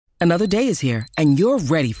Another day is here, and you're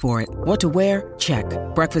ready for it. What to wear? Check.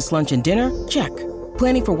 Breakfast, lunch, and dinner? Check.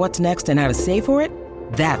 Planning for what's next and how to save for it?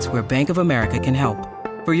 That's where Bank of America can help.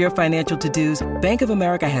 For your financial to-dos, Bank of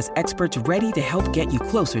America has experts ready to help get you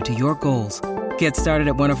closer to your goals. Get started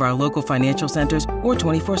at one of our local financial centers or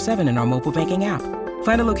 24/7 in our mobile banking app.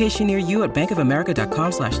 Find a location near you at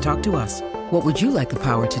bankofamerica.com/talktous. What would you like the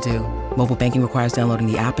power to do? Mobile banking requires downloading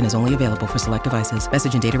the app and is only available for select devices.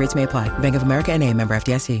 Message and data rates may apply. Bank of America N.A., member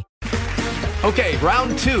FDIC. Okay,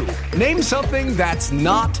 round two. Name something that's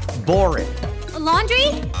not boring. A laundry?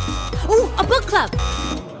 Ooh, a book club.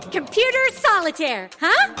 Computer solitaire,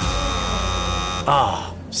 huh?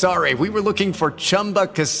 Ah, sorry, we were looking for Chumba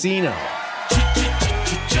Casino.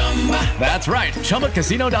 That's right,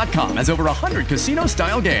 ChumbaCasino.com has over 100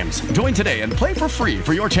 casino-style games. Join today and play for free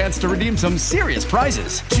for your chance to redeem some serious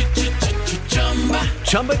prizes.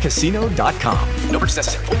 ChumbaCasino.com. No purchase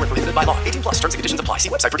necessary. Void where prohibited by law. 18+. Terms and conditions apply. See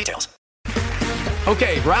website for details.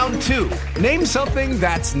 Okay, round two. Name something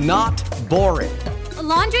that's not boring. A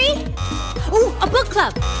laundry? Ooh, a book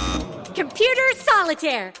club. Computer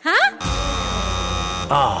solitaire, huh?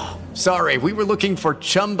 Ah, sorry, we were looking for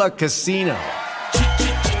Chumba Casino.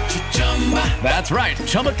 That's right,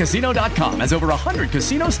 ChumbaCasino.com has over 100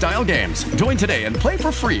 casino-style games. Join today and play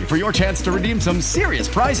for free for your chance to redeem some serious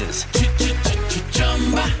prizes.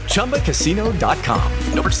 ChumbaCasino.com.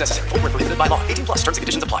 No purchase necessary. Void where prohibited by law. 18+. Terms and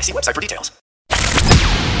conditions apply. See website for details.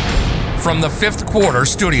 From the Fifth Quarter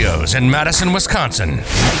Studios in Madison, Wisconsin,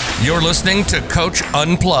 you're listening to Coach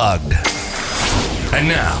Unplugged. And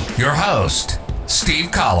now, your host,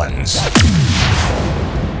 Steve Collins.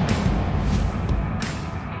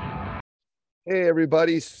 Hey,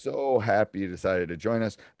 everybody. So happy you decided to join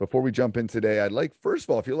us. Before we jump in today, I'd like, first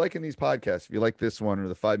of all, if you're liking these podcasts, if you like this one or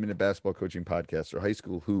the 5-Minute Basketball Coaching Podcast or High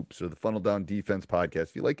School Hoops or the Funnel Down Defense Podcast,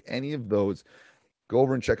 if you like any of those, go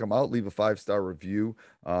over and check them out. Leave a 5-star review.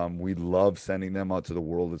 We love sending them out to the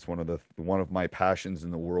world. It's one of my passions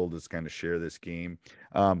in the world is kind of share this game.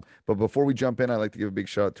 But before we jump in, I'd like to give a big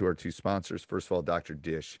shout out to our two sponsors. First of all, Dr.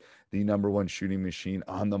 Dish, the #1 shooting machine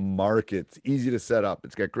on the market. It's easy to set up.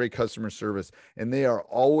 It's got great customer service, and they are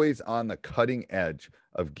always on the cutting edge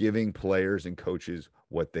of giving players and coaches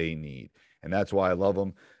what they need. And that's why I love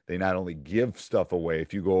them. They not only give stuff away.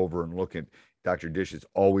 If you go over and look at Dr. Dish is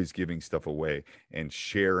always giving stuff away and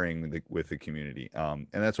sharing with the community. And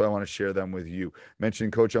that's why I want to share them with you.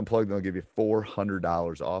 Mention Coach Unplugged, they'll give you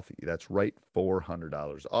 $400 off. That's right,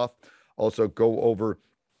 $400 off. Also, go over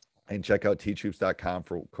and check out teachhoops.com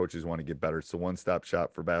for coaches who want to get better. It's the one-stop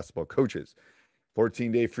shop for basketball coaches.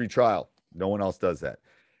 14-day free trial. No one else does that.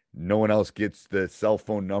 No one else gets the cell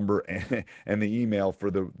phone number and the email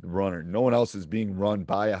for the runner. No one else is being run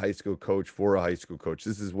by a high school coach for a high school coach.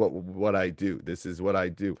 This is what I do. This is what I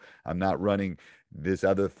do. I'm not running this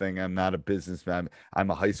other thing. I'm not a businessman.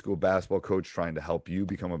 I'm a high school basketball coach trying to help you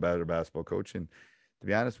become a better basketball coach. And to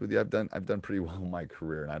be honest with you, I've done pretty well in my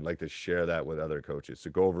career, and I'd like to share that with other coaches. So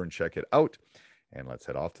go over and check it out, and let's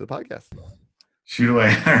head off to the podcast. Shoot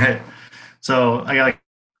away. All right. So I got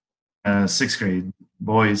sixth grade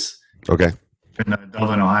boys. Okay. In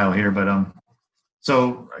Dublin, Ohio here. But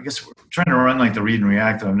so I guess we're trying to run like the read and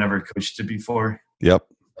react that I've never coached it before. Yep.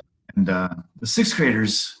 And the sixth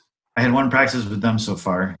graders, I had one practice with them so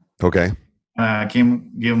far. Okay. Gave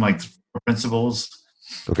them like principles.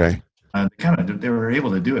 Okay. They were able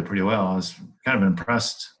to do it pretty well. I was kind of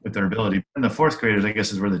impressed with their ability. And the fourth graders, I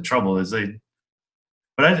guess, is where the trouble is.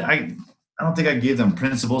 But I don't think I gave them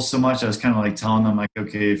principles so much. I was kind of like telling them, like,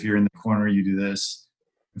 okay, if you're in the corner, you do this.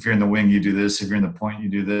 If you're in the wing, you do this. If you're in the point, you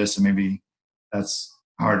do this. And maybe that's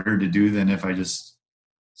harder to do than if I just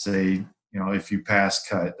say, if you pass,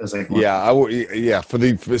 cut. That's like, I would. Yeah,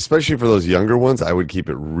 especially for those younger ones, I would keep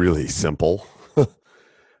it really simple.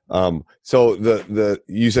 So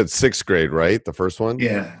you said sixth grade, right? The first one?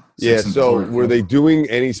 Yeah. Yeah. So were they doing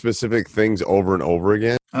any specific things over and over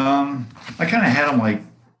again? I kind of had them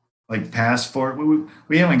like pass for it.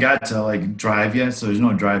 We haven't got to like drive yet, so there's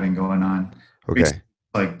no driving going on. Okay.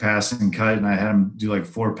 Like pass and cut, and I had them do like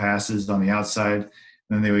 4 passes on the outside, and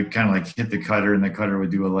then they would kind of like hit the cutter, and the cutter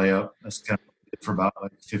would do a layup. That's kind of it for about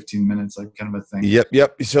like 15 minutes, like kind of a thing.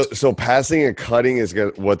 Yep. So passing and cutting is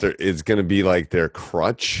going to be like their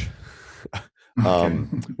crutch,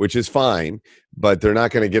 which is fine, but they're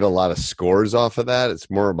not going to get a lot of scores off of that. It's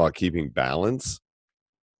more about keeping balance.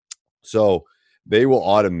 So they will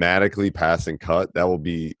automatically pass and cut. That will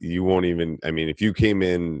be, you won't even, if you came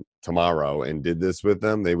in tomorrow and did this with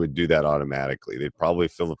them, they would do that automatically. They'd probably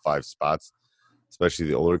fill the 5 spots, especially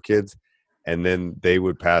the older kids, and then they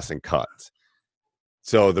would pass and cut.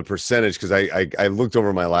 So the percentage, because I looked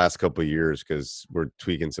over my last couple of years because we're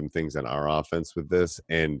tweaking some things in our offense with this,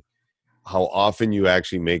 and how often you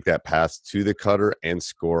actually make that pass to the cutter and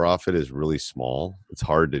score off it is really small. It's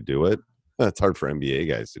hard to do it. It's hard for NBA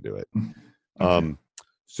guys to do it. Okay.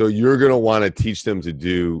 So you're going to want to teach them to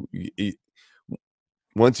do,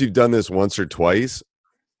 once you've done this once or twice,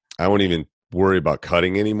 I won't even worry about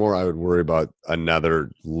cutting anymore. I would worry about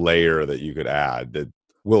another layer that you could add that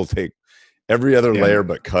will take every other layer,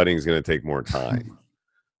 but cutting is going to take more time.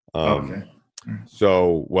 Okay.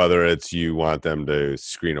 So whether it's you want them to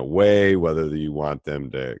screen away, whether you want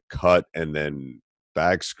them to cut and then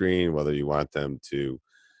back screen, whether you want them to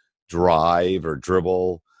drive or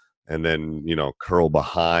dribble and then, curl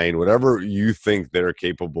behind, whatever you think they're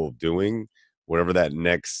capable of doing, whatever that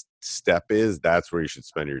next step is, that's where you should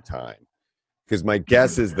spend your time. Because my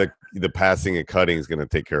guess is that the passing and cutting is going to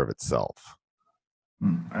take care of itself.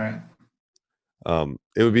 All right.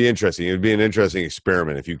 It would be interesting. It would be an interesting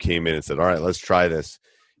experiment if you came in and said, all right, let's try this.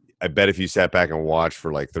 I bet if you sat back and watched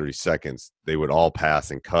for like 30 seconds, they would all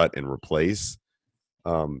pass and cut and replace.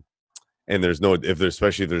 And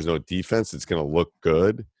especially if there's no defense, it's going to look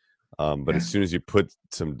good. But as soon as you put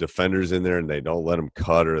some defenders in there and they don't let them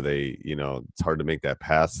cut, or it's hard to make that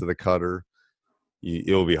pass to the cutter,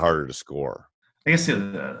 it'll be harder to score. I guess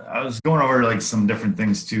I was going over like some different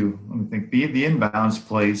things too. Let me think. The inbounds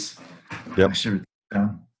plays. Yep.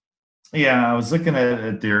 I was looking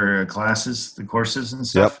at their classes, the courses and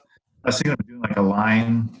stuff. Yep. I was thinking of doing like a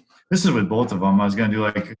line. This is with both of them. I was going to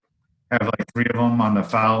have like 3 of them on the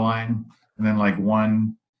foul line, and then like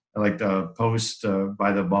one like the post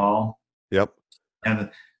by the ball. Yep. And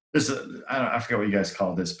this I forget what you guys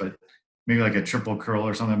call this, but maybe like a triple curl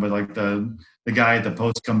or something. But like the guy at the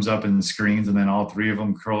post comes up and screens, and then all 3 of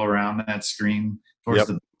them curl around that screen towards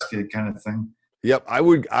the basket, kind of thing. Yep. I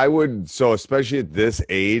would. So especially at this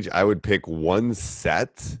age, I would pick one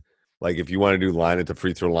set. Like if you want to do line at the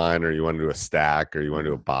free throw line, or you want to do a stack, or you want to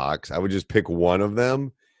do a box, I would just pick one of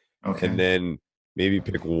them. Okay. And then maybe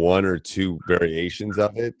pick 1 or 2 variations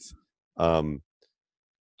of it.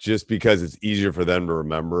 Just because it's easier for them to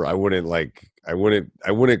remember. I wouldn't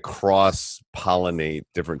cross pollinate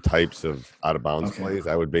different types of out of bounds plays.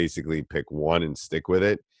 I would basically pick one and stick with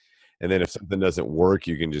it. And then if something doesn't work,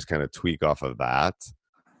 you can just kind of tweak off of that.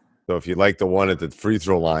 So if you like the one at the free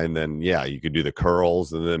throw line, then you could do the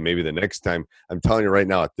curls. And then maybe the next time, I'm telling you right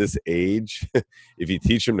now, at this age, if you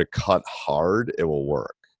teach them to cut hard, it will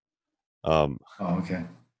work. Okay.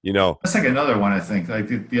 That's like another one, I think. Like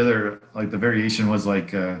the other, like the variation was like,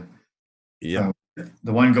 the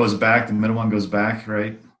one goes back, the middle one goes back,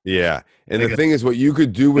 right? Yeah. And the thing is, what you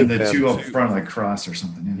could do with them, the 2 up front, like cross or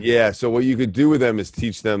something. Yeah. So what you could do with them is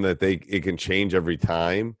teach them that it can change every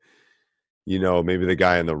time. Maybe the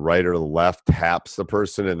guy on the right or the left taps the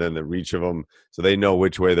person, and then the reach of them, so they know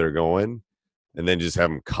which way they're going, and then just have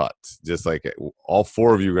them cut. Just like all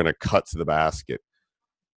 4 of you are going to cut to the basket.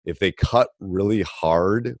 If they cut really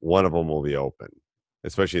hard, one of them will be open,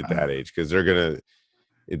 especially at that age, because they're going to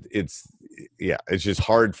it's just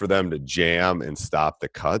hard for them to jam and stop the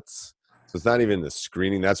cuts. So it's not even the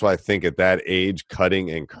screening. That's why I think at that age,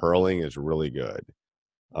 cutting and curling is really good.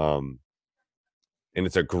 And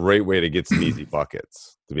it's a great way to get some easy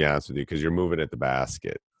buckets, to be honest with you, because you're moving at the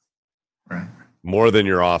basket. Right. More than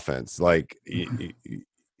your offense. Like, I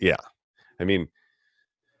mean,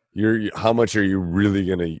 how much are you really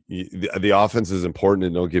going to – the offense is important,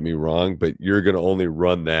 and don't get me wrong, but you're going to only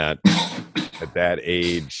run that at that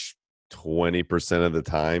age 20% of the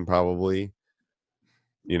time probably.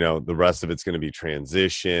 The rest of it's going to be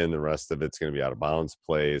transition. The rest of it's going to be out of bounds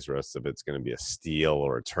plays. The rest of it's going to be a steal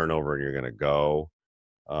or a turnover, and you're going to go.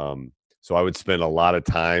 So I would spend a lot of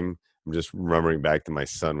time – I'm just remembering back to my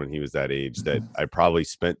son when he was that age, that I probably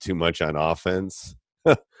spent too much on offense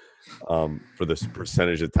for the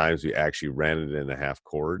percentage of times we actually ran it in the half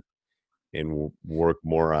court, and work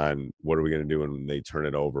more on what are we going to do when they turn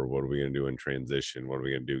it over? What are we going to do in transition? What are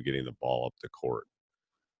we going to do getting the ball up the court?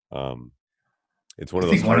 It's one of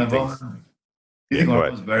those hard things. Do you think one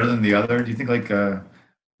of them's better than the other? Do you think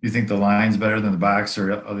do you think the line's better than the box, or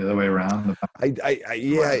the other way around?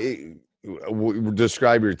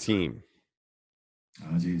 Describe your team.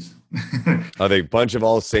 Oh, geez. Are they a bunch of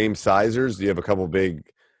all same sizers? Do you have a couple big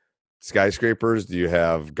skyscrapers? Do you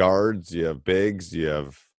have guards? Do you have bigs? Do you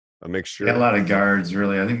have a mixture? Yeah, a lot of guards,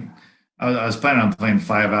 really. I think I was planning on playing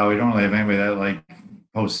 5-out. We don't really have anybody that like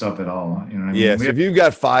posts up at all. You know what I mean? Yeah. So if you've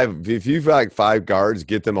got 5 guards,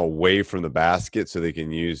 get them away from the basket so they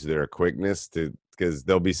can use their quickness because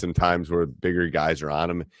there'll be some times where bigger guys are on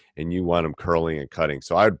them and you want them curling and cutting.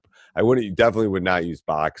 So definitely would not use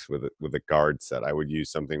box with a guard set. I would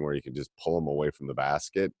use something where you can just pull them away from the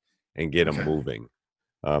basket and get them moving.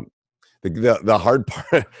 The hard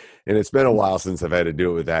part, and it's been a while since I've had to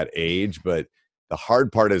do it with that age, but the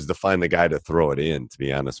hard part is to find the guy to throw it in, to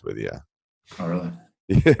be honest with you. Oh, really?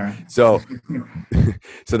 So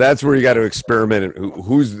that's where you got to experiment.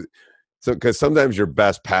 Because sometimes your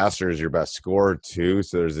best passer is your best scorer too.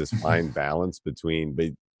 So there's this fine balance between, but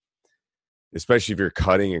especially if you're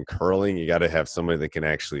cutting and curling, you got to have somebody that can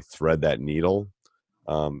actually thread that needle.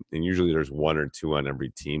 And usually there's one or two on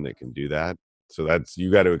every team that can do that. So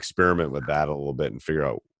you got to experiment with that a little bit and figure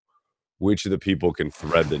out which of the people can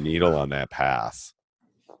thread the needle on that pass.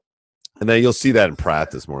 And then you'll see that in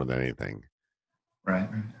practice more than anything. Right.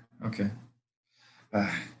 Okay.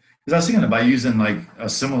 Because I was thinking about using like a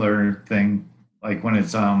similar thing, like when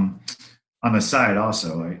it's on the side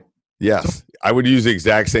also. Right? Yes. I would use the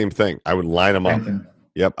exact same thing. I would line them up.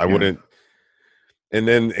 Yep. I wouldn't. And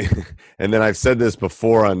then I've said this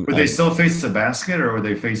before on. Would they still face the basket, or would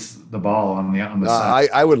they face the ball on the side?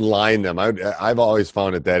 I would line them. I've always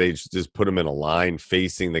found at that age, just put them in a line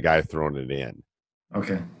facing the guy throwing it in.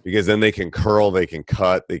 Okay. Because then they can curl, they can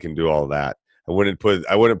cut, they can do all that. I would put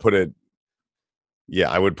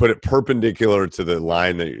it perpendicular to the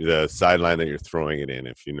line the sideline that you're throwing it in.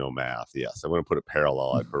 If you know math, yes, I wouldn't put it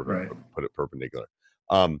parallel. I'd put it perpendicular.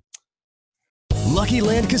 Lucky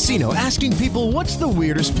Land Casino, asking people, what's the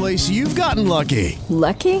weirdest place you've gotten lucky?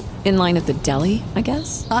 Lucky? In line at the deli, I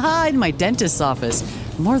guess? Aha, in my dentist's office.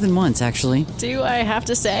 More than once, actually. Do I have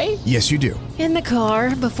to say? Yes, you do. In the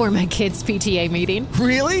car before my kids' PTA meeting.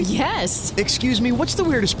 Really? Yes. Excuse me, what's the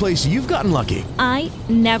weirdest place you've gotten lucky? I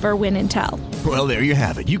never win and tell. Well, there you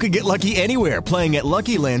have it. You can get lucky anywhere, playing at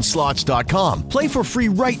LuckyLandSlots.com. Play for free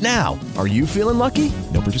right now. Are you feeling lucky?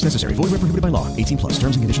 No purchase necessary. Void where prohibited by law. 18+.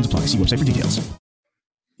 Terms and conditions apply. See website for details.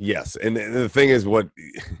 Yes, and the thing is,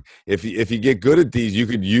 if you get good at these, you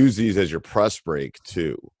could use these as your press break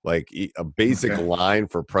too. Like a basic line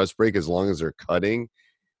for press break, as long as they're cutting,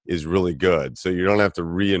 is really good. So you don't have to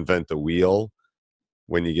reinvent the wheel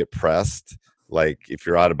when you get pressed. Like if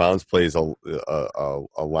your out of bounds plays a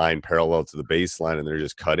line parallel to the baseline and they're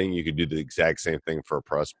just cutting, you could do the exact same thing for a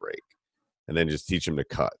press break, and then just teach them to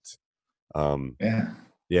cut.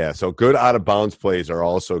 Yeah, so good out-of-bounds plays are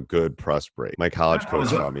also good press break. My college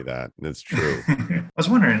coach taught me that, and it's true. I was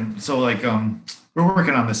wondering, so like we're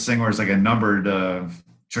working on this thing where it's like a numbered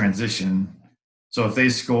transition. So if they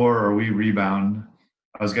score or we rebound,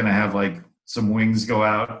 I was going to have like some wings go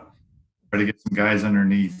out, try to get some guys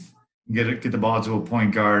underneath, get the ball to a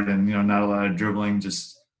point guard, and not a lot of dribbling,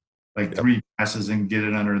 just like 3 passes and get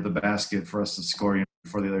it under the basket for us to score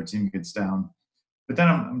before the other team gets down. But then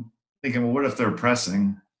I'm thinking, well, what if they're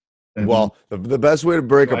pressing? Well, the best way to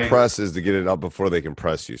break a press is to get it up before they can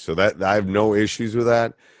press you. So that I have no issues with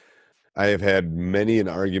that. I have had many an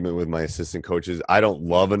argument with my assistant coaches. I don't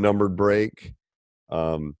love a numbered break.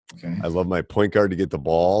 I love my point guard to get the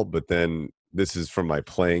ball, but then this is from my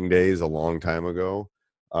playing days a long time ago.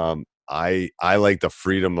 I like the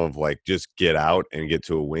freedom of like just get out and get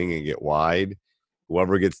to a wing and get wide.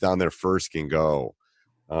 Whoever gets down there first can go.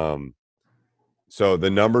 So the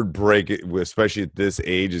numbered break, especially at this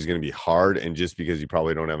age, is going to be hard. And just because you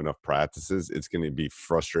probably don't have enough practices, it's going to be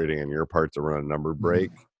frustrating on your part to run a numbered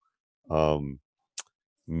break. Other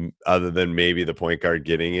than maybe the point guard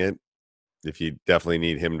getting it, if you definitely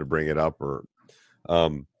need him to bring it up.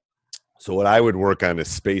 So what I would work on is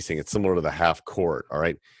spacing. It's similar to the half court. All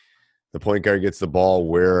right. The point guard gets the ball.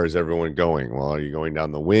 Where is everyone going? Well, are you going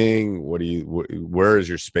down the wing? Where is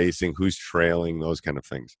your spacing? Who's trailing? Those kind of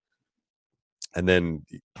things. And then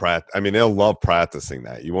they'll love practicing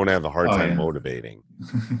that. You won't have a hard time motivating.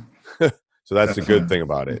 So that's the good thing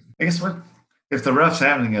about it. I guess if the ref's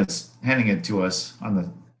handing it to us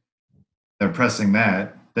they're pressing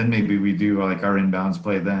that, then maybe we do like our inbounds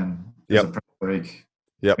play then. As a press break.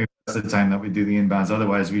 Yep. Maybe that's the time that we do the inbounds.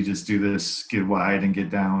 Otherwise, we just do this, get wide and get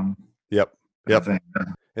down. Yep.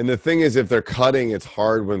 And the thing is, if they're cutting, it's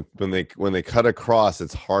hard when they cut across.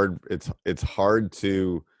 It's hard. It's hard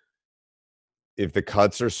to. If the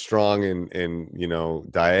cuts are strong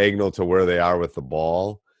and diagonal to where they are with the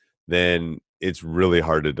ball, then it's really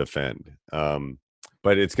hard to defend.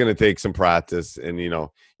 But it's going to take some practice, and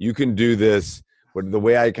you can do this. But the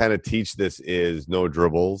way I kind of teach this is no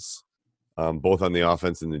dribbles, both on the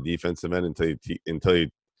offense and the defensive end until you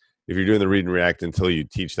if you're doing the read and react, until you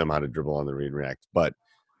teach them how to dribble on the read and react. But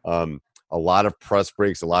a lot of press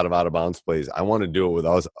breaks, a lot of out of bounds plays, I want to do it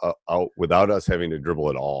without us having to dribble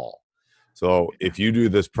at all. So if you do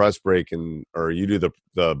this press break or you do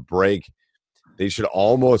the break, they should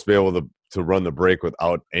almost be able to run the break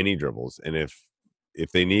without any dribbles. And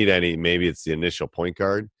if they need any, maybe it's the initial point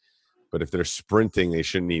guard. But if they're sprinting, they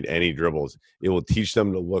shouldn't need any dribbles. It will teach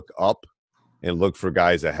them to look up and look for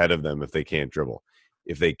guys ahead of them if they can't dribble.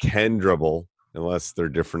 If they can dribble, unless they're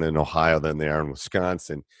different in Ohio than they are in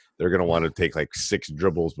Wisconsin, they're going to want to take like 6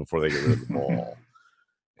 dribbles before they get rid of the ball.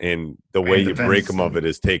 And the way you break them of it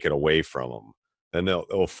is take it away from them. And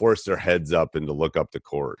they'll force their heads up and to look up the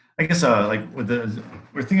court. I guess like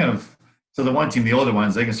we're thinking of, so the one team, the older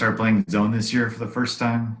ones, they can start playing zone this year for the first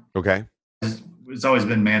time. Okay. It's always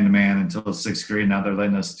been man-to-man until 6th grade. Now they're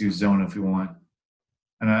letting us do zone if we want.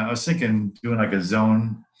 And I was thinking doing like a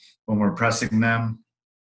zone when we're pressing them.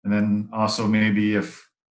 And then also maybe if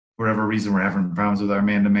for whatever reason we're having problems with our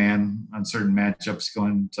man-to-man on certain matchups,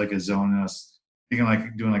 going to like a zone. And I was thinking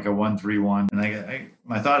like doing like a 1-3-1. And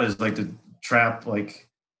my thought is like to trap, like,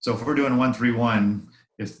 so if we're doing 1-3-1,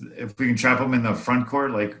 if we can trap them in the front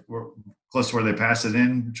court, like we're close to where they pass it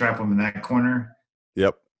in, trap them in that corner.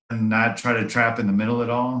 Yep. And not try to trap in the middle at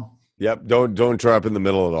all. Yep. Don't trap in the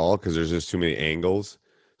middle at all because there's just too many angles.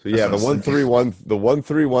 So yeah, the 1-3-1, the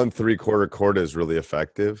 1-3-1 3/4 court is really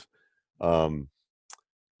effective. And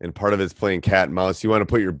part of it's playing cat and mouse. You want to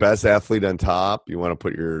put your best athlete on top. You want to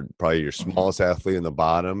put probably your smallest athlete in the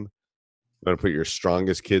bottom. You want to put your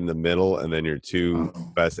strongest kid in the middle, and then your 2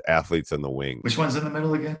 best athletes on the wing. Which one's in the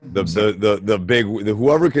middle again?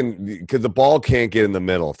 Whoever can, because the ball can't get in the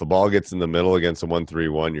middle. If the ball gets in the middle against a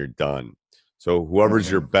 1-3-1, you're done. So whoever's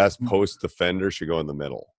your best post defender should go in the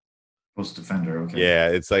middle. Post defender, okay. Yeah,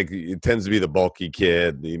 it's like it tends to be the bulky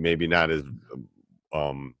kid, maybe not as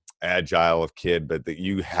agile of kid, but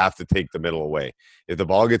you have to take the middle away. If the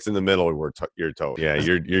ball gets in the middle, you're toast. Yeah,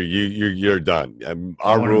 you're done.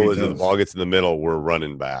 Our rule is if the ball gets in the middle, we're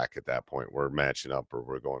running back at that point. We're matching up or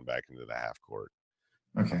we're going back into the half court.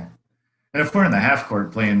 Okay. And if we're in the half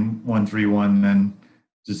court playing 1-3-1, then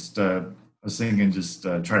just I was thinking just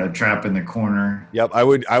try to trap in the corner. Yep,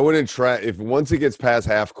 I wouldn't trap if once it gets past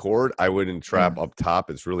half court. I wouldn't trap up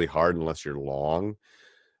top. It's really hard unless you're long.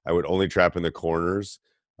 I would only trap in the corners.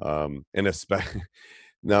 And especially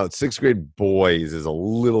now 6th grade boys is a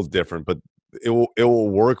little different, but it will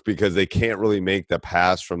work because they can't really make the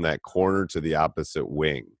pass from that corner to the opposite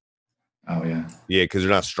wing. Oh yeah. Yeah. Cause they're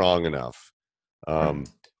not strong enough.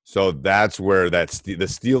 So that's where the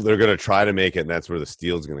steal, they're going to try to make it. And that's where the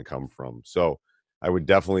steal is going to come from. So I would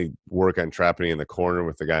definitely work on trapping in the corner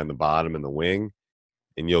with the guy in the bottom and the wing,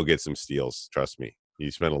 and you'll get some steals. Trust me.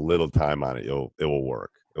 You spend a little time on it. It will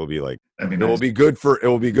work. It'll be like it will be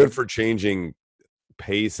good for changing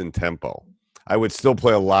pace and tempo. I would still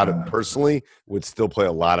play a lot of man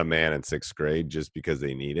in 6th grade just because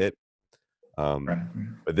they need it.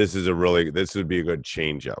 But this would be a good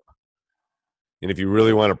change up. And if you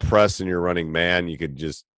really want to press and you're running man, you could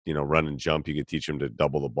just run and jump. You could teach them to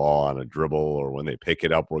double the ball on a dribble, or when they pick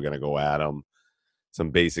it up, we're going to go at them. Some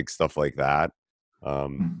basic stuff like that.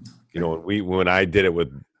 When I did it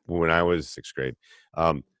when I was 6th grade.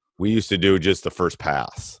 We used to do just the first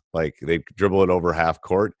pass. Like they dribble it over half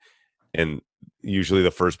court, and usually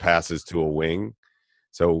the first pass is to a wing.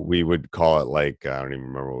 So we would call it like, I don't even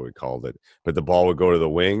remember what we called it, but the ball would go to the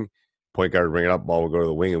wing, point guard would bring it up, ball would go to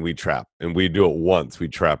the wing, and we'd trap. And we'd do it once.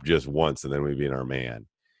 We'd trap just once, and then we'd be in our man.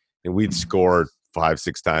 And we'd score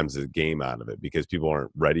 5-6 times a game out of it because people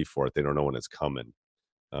aren't ready for it. They don't know when it's coming.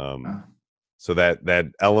 So that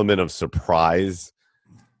element of surprise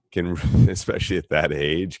can, especially at that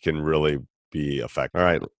age, can really be effective. All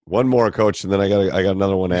right, one more, Coach, and then I got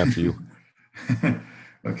another one after you.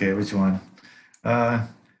 Okay, which one? I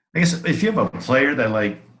guess if you have a player that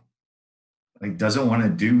like doesn't want to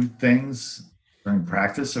do things during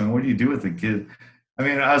practice, I mean, what do you do with the kid? I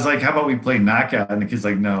mean, I was like, how about we play knockout? And the kid's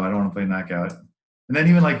like, no, I don't want to play knockout. And then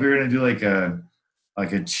even like we were gonna do like a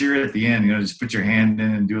cheer at the end, just put your hand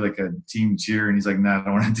in and do like a team cheer. And he's like, no, I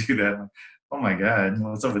don't want to do that. Oh my God,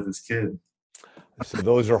 what's up with this kid? So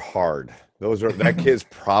those are hard. That kid's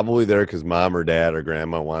probably there because mom or dad or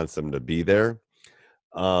grandma wants them to be there.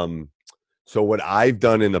 So what I've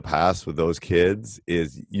done in the past with those kids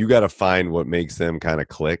is you got to find what makes them kind of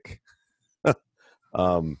click.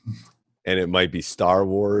 And it might be Star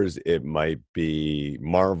Wars. It might be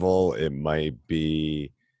Marvel. It might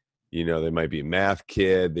be, they might be a math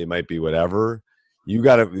kid. They might be whatever. You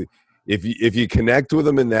got to, if you connect with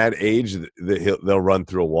them in that age, they'll run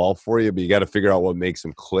through a wall for you, but you got to figure out what makes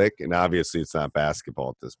them click. And obviously it's not basketball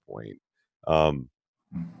at this point.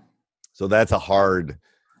 So that's a hard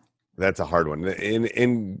one.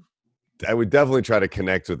 And I would definitely try to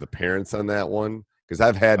connect with the parents on that one, because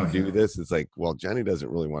I've had to do this. It's like, well, Johnny doesn't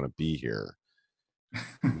really want to be here.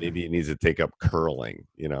 maybe he needs to take up curling,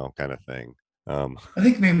 kind of thing. I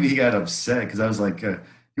think maybe he got upset because I was like,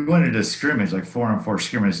 he wanted to scrimmage, like 4-on-4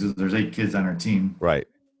 scrimmage. There's 8 kids on our team. Right.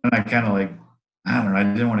 And I kind of like, I don't know, I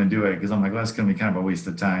didn't want to do it because I'm like, well, that's going to be kind of a waste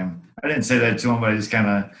of time. I didn't say that to him, but I just kind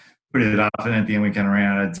of put it off. And at the end, we kind of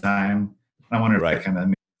ran out of time. I wonder if that kind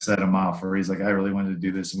of set him off, or he's like, I really wanted to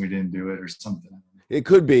do this and we didn't do it or something. It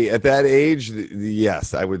could be at that age.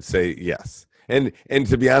 Yes, I would say yes. And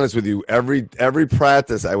to be honest with you, every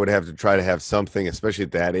practice I would have to try to have something, especially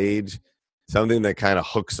at that age, something that kind of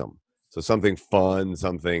hooks them. So something fun,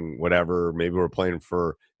 something whatever. Maybe we're playing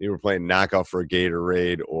knockout for a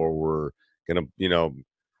Gatorade, or we're gonna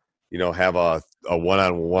have a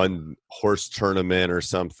one-on-one horse tournament or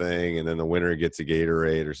something, and then the winner gets a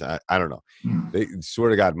Gatorade or something. I don't know. They swear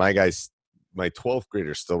to God, my 12th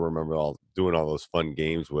graders still remember doing all those fun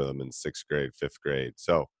games with them in 6th grade, 5th grade.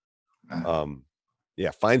 So,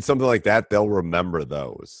 find something like that. They'll remember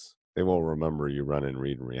those. They won't remember you run and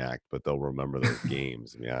read and react, but they'll remember those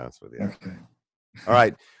games, to be honest with you. Okay. All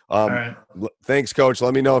right. All right. Thanks, Coach.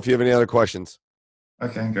 Let me know if you have any other questions.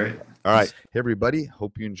 Okay, great. All right. Hey, everybody.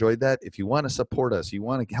 Hope you enjoyed that. If you want to support us, you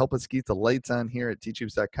want to help us keep the lights on here at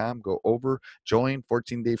teachhoops.com, go over, join,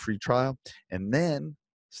 14-day free trial, and then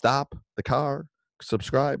stop the car,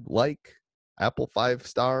 subscribe, like, Apple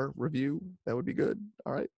 5-star review. That would be good.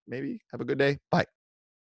 All right. Maybe. Have a good day. Bye.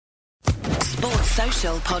 Sports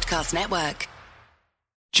Social Podcast Network.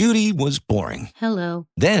 Judy was boring. Hello.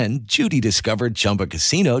 Then Judy discovered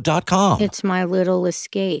ChumbaCasino.com. It's my little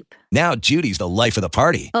escape. Now Judy's the life of the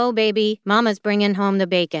party. Oh, baby, mama's bringing home the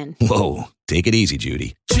bacon. Whoa, take it easy,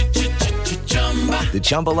 Judy. The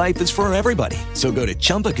Chumba life is for everybody. So go to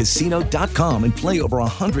ChumbaCasino.com and play over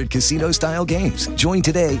 100 casino-style games. Join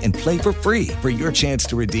today and play for free for your chance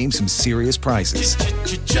to redeem some serious prizes.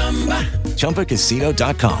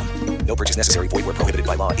 ChumbaCasino.com. No purchase necessary. Void where prohibited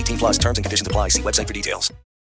by law. 18+ terms and conditions apply. See website for details.